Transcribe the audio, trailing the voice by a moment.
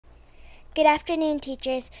Good afternoon,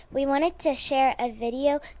 teachers. We wanted to share a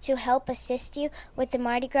video to help assist you with the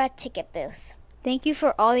Mardi Gras ticket booth. Thank you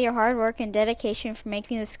for all your hard work and dedication for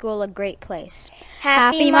making the school a great place.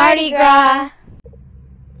 Happy Mardi Gras!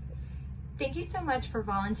 Thank you so much for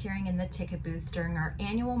volunteering in the ticket booth during our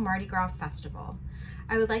annual Mardi Gras festival.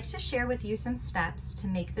 I would like to share with you some steps to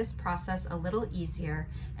make this process a little easier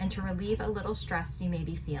and to relieve a little stress you may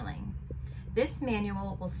be feeling. This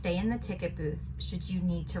manual will stay in the ticket booth should you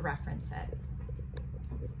need to reference it.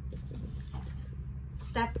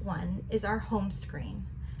 Step 1 is our home screen.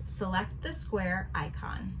 Select the square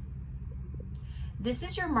icon. This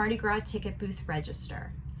is your Mardi Gras ticket booth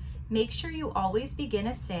register. Make sure you always begin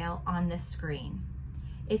a sale on this screen.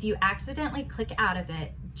 If you accidentally click out of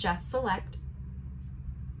it, just select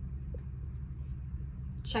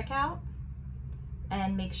Checkout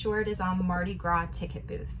and make sure it is on Mardi Gras ticket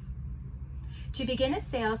booth. To begin a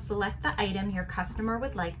sale, select the item your customer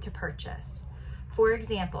would like to purchase. For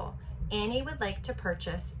example, Annie would like to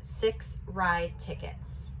purchase 6 ride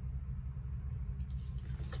tickets.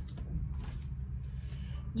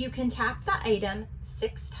 You can tap the item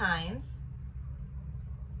 6 times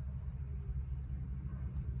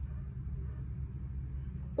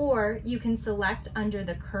or you can select under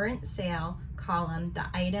the current sale column the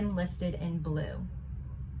item listed in blue.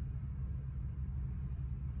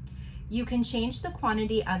 You can change the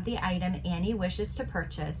quantity of the item Annie wishes to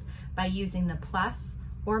purchase by using the plus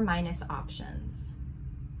or minus options,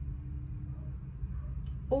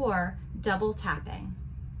 or double tapping.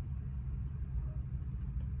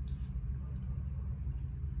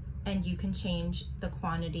 And you can change the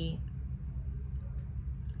quantity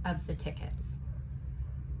of the tickets.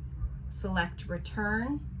 Select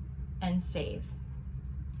return and save.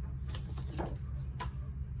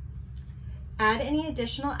 Add any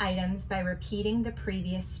additional items by repeating the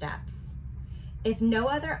previous steps. If no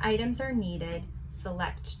other items are needed,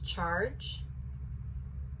 select charge.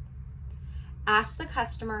 Ask the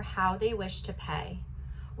customer how they wish to pay.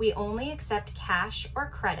 We only accept cash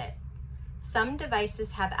or credit. Some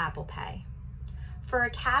devices have Apple Pay. For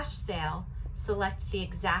a cash sale, select the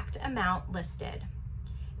exact amount listed.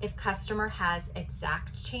 If customer has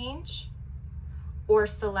exact change, or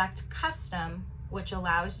select custom, which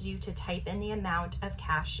allows you to type in the amount of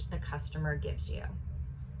cash the customer gives you.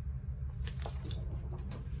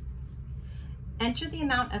 Enter the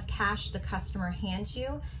amount of cash the customer hands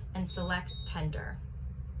you and select tender.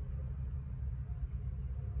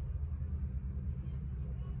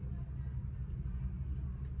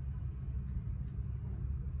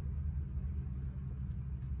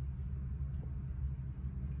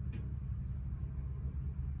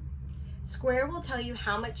 Square will tell you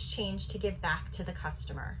how much change to give back to the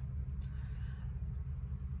customer.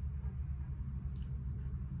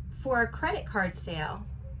 For a credit card sale,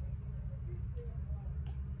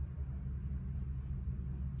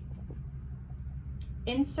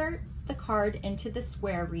 insert the card into the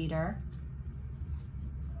Square reader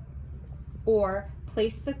or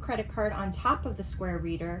place the credit card on top of the Square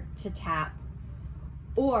reader to tap,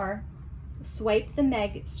 or swipe the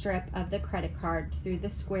Meg strip of the credit card through the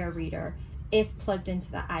Square reader if plugged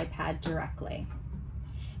into the iPad directly.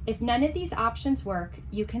 If none of these options work,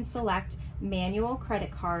 you can select manual credit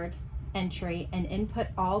card entry and input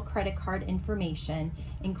all credit card information,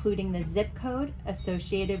 including the zip code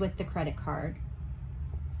associated with the credit card.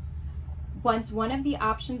 Once one of the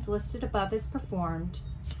options listed above is performed,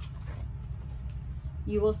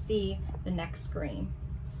 you will see the next screen.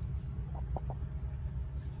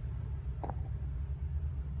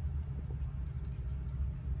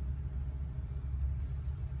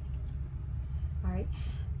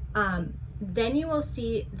 Then you will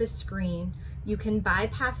see the screen. You can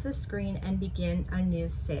bypass the screen and begin a new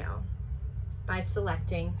sale by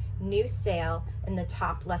selecting New Sale in the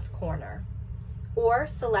top left corner, or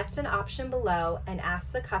select an option below and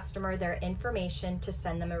ask the customer their information to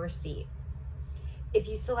send them a receipt. If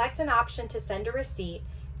you select an option to send a receipt,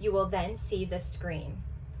 you will then see this screen.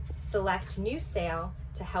 Select New Sale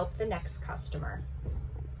to help the next customer.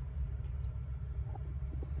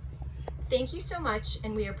 Thank you so much,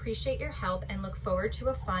 and we appreciate your help and look forward to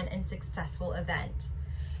a fun and successful event.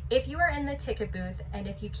 If you are in the ticket booth and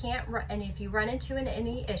if you run into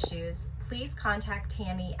any issues, please contact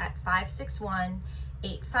Tammy at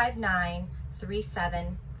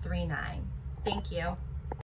 561-859-3739. Thank you.